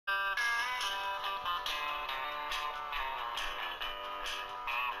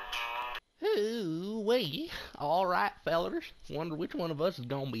Ooh-wee. All right, fellers. Wonder which one of us is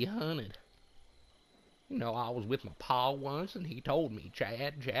gonna be hunted. You know, I was with my pa once, and he told me,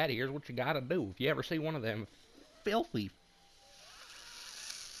 Chad, here's what you gotta do. If you ever see one of them filthy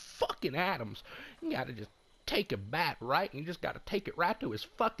fucking Adams, you gotta just take a bat, right? And you just gotta take it right to his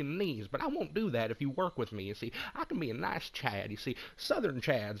fucking knees. But I won't do that if you work with me, you see. I can be a nice Chad, you see. Southern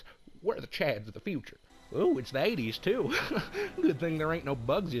Chads, we're the Chads of the future. Ooh, it's the 80s, too. Good thing there ain't no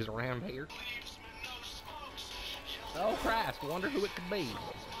Bugsies around here. Oh, Christ, wonder who it could be.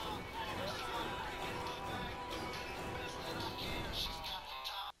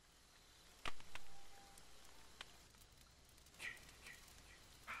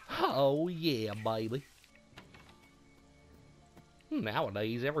 Oh, yeah, baby.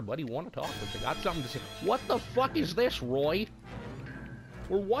 Nowadays, everybody want to talk if they got something to say. What the fuck is this, Roy?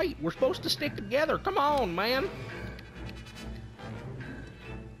 We're white. We're supposed to stick together. Come on, man.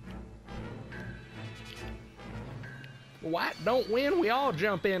 White don't win. We all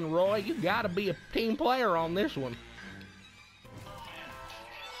jump in, Roy. You gotta be a team player on this one.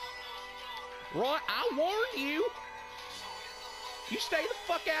 Roy, I warned you. You stay the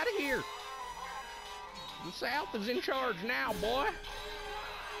fuck out of here. The South is in charge now, boy.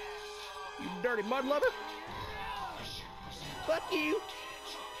 You dirty mudlubber. Fuck you.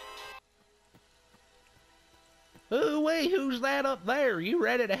 Ooh-wee, who's that up there? You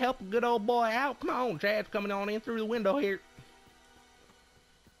ready to help a good old boy out? Come on, Chad's coming on in through the window here.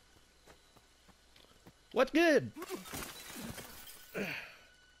 What's good?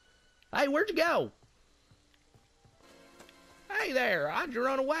 Hey, where'd you go? Hey there, how'd you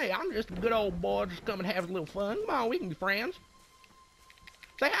run away? I'm just a good old boy just coming to have a little fun. Come on, we can be friends.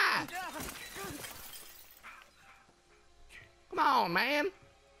 Say hi. Come on, man.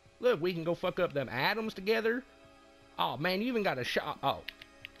 Look, we can go fuck up them Adams together. Oh, man, you even got a shot. Oh,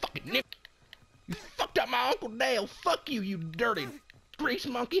 fucking Nick. You fucked up my Uncle Dale. Fuck you, you dirty grease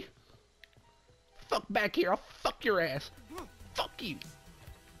monkey. Fuck back here. I'll fuck your ass. Fuck you.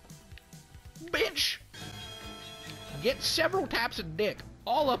 Bitch. Get several taps of dick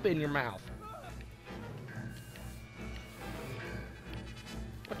all up in your mouth.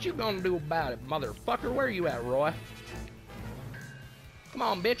 What you gonna do about it, motherfucker? Where you at, Roy? Come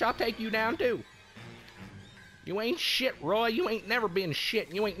on, bitch. I'll take you down, too. You ain't shit, Roy. You ain't never been shit,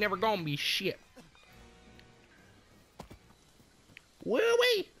 and you ain't never gonna be shit.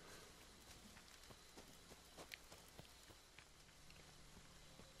 Woo-wee!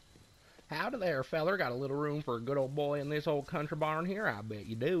 Howdy there, feller. Got a little room for a good old boy in this old country barn here? I bet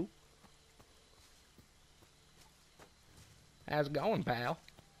you do. How's it going, pal?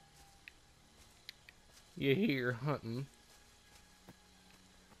 You here hunting?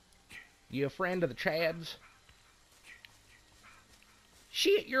 You a friend of the Chads?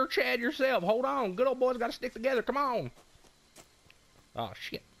 Shit, you're a Chad yourself. Hold on. Good old boys gotta stick together. Come on. Oh,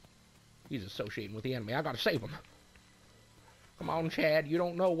 shit. He's associating with the enemy. I gotta save him. Come on, Chad. You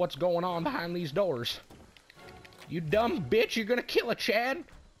don't know what's going on behind these doors. You dumb bitch. You're gonna kill a Chad?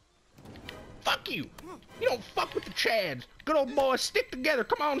 Fuck you. You don't fuck with the Chads. Good old boys, stick together.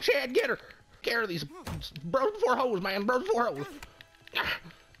 Come on, Chad. Get her. Care of these bros before hoes, man. Bros before hoes.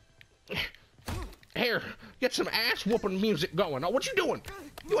 Here, get some ass-whooping music going. Oh, what you doing?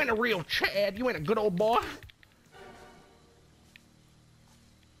 You ain't a real Chad. You ain't a good old boy.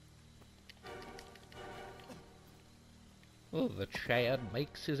 Oh, the Chad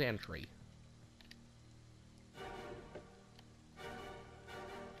makes his entry.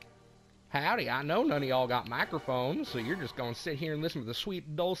 Howdy, I know none of y'all got microphones, so you're just gonna sit here and listen to the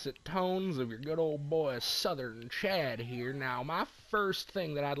sweet dulcet tones of your good old boy Southern Chad here. Now, my first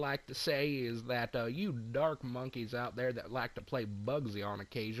thing that I'd like to say is that you dark monkeys out there that like to play Bugsy on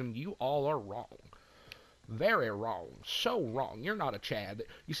occasion, you all are wrong. Very wrong. So wrong. You're not a Chad.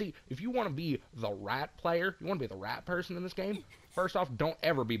 You see, if you want to be the right player, you want to be the right person in this game, first off, don't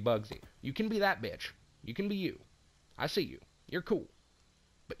ever be Bugsy. You can be that bitch. You can be you. I see you. You're cool.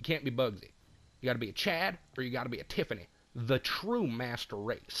 But you can't be Bugsy. You gotta be a Chad, or you gotta be a Tiffany. The true master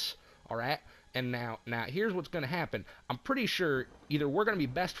race. Alright? And now here's what's gonna happen. I'm pretty sure either we're gonna be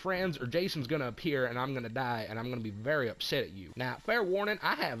best friends, or Jason's gonna appear, and I'm gonna die, and I'm gonna be very upset at you. Now, fair warning,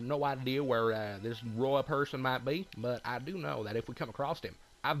 I have no idea where this Roy person might be, but I do know that if we come across him,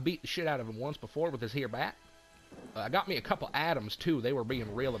 I've beat the shit out of him once before with his here bat. I got me a couple Adams, too. They were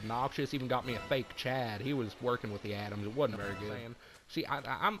being real obnoxious. Even got me a fake Chad. He was working with the Adams. It wasn't very good. See,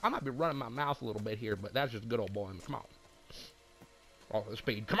 I might be running my mouth a little bit here, but that's just a good old boy. Come on. All the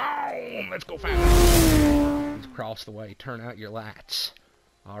speed. Come on! Let's go fast. Let's cross the way. Turn out your lights.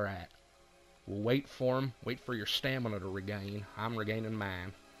 Alright. We'll wait for him. Wait for your stamina to regain. I'm regaining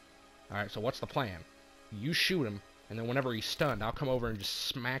mine. Alright, so what's the plan? You shoot him, and then whenever he's stunned, I'll come over and just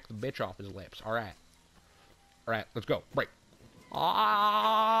smack the bitch off his lips. Alright. Alright, let's go. Break.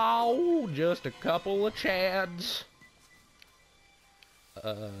 Oh, just a couple of chads.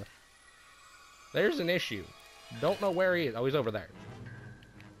 There's an issue. Don't know where he is. Oh, he's over there.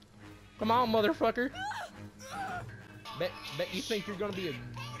 Come on, motherfucker. Bet you think you're gonna be a...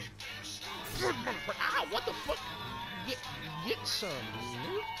 Ow, what the fuck? Get some,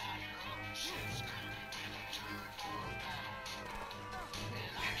 dude.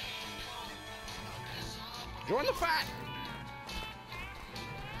 Join the fight.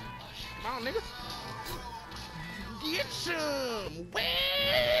 Come on, nigga. Get some. Wow.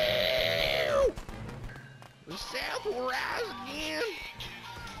 The South will rise again.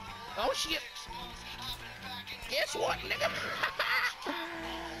 Oh, shit. Guess what, nigga?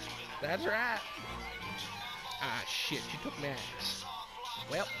 That's right. Ah, shit. She took my ass.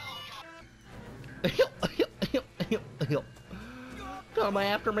 Well. Come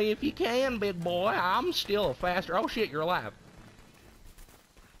after me if you can, big boy. I'm still faster. Oh, shit. You're alive.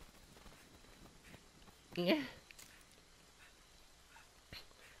 Yeah.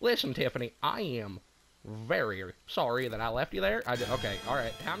 Listen, Tiffany, I am very sorry that I left you there. Okay,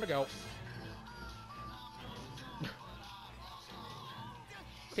 alright, time to go.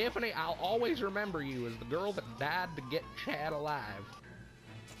 Tiffany, I'll always remember you as the girl that died to get Chad alive.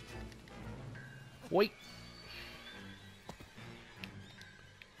 Wait.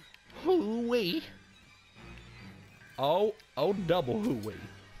 Hoo-wee. Oh, double hoo-wee.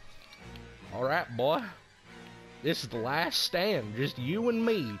 Alright, boy. This is the last stand. Just you and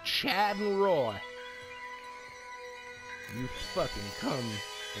me, Chad and Roy. You fucking come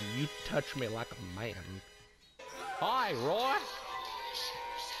and you touch me like a man. Hi, Roy.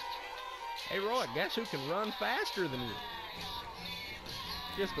 Hey, Roy, guess who can run faster than you?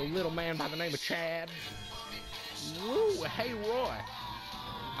 Just a little man by the name of Chad. Woo, hey, Roy.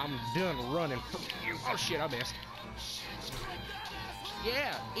 I'm done running from you. Oh, shit, I missed.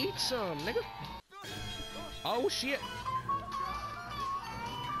 Yeah, eat some, nigga. Oh, shit.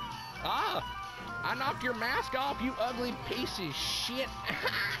 Ah, I knocked your mask off, you ugly piece of shit.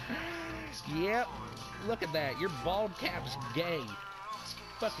 Yep, look at that. Your bald cap's gay.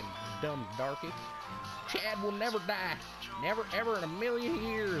 Fucking dumb darky. Chad will never die. Never, ever in a million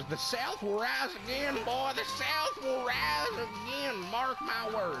years. The South will rise again, boy. The South will rise again. Mark my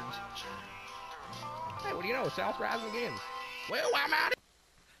words. Hey, what do you know? South rising again. Well, I'm out.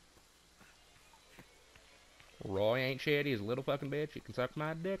 Roy ain't shit. He's a little fucking bitch. You can suck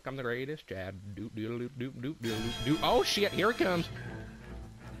my dick. I'm the greatest. Chad. Doop, doop, doop, doop, doop, doop. Oh, shit. Here he comes.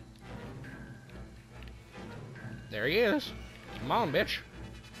 There he is. Come on, bitch.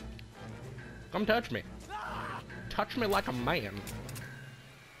 Come touch me. Touch me like a man.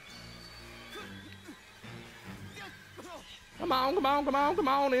 Come on, come on, come on, come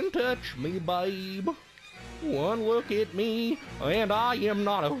on and touch me, babe. One look at me, and I am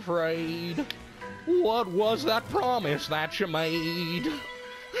not afraid. What was that promise that you made?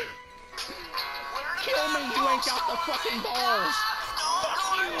 Kill me, you ain't got the fucking balls.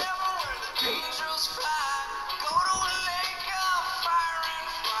 Fuck you.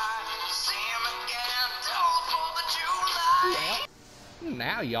 Well,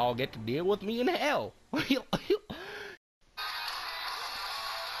 now y'all get to deal with me in hell.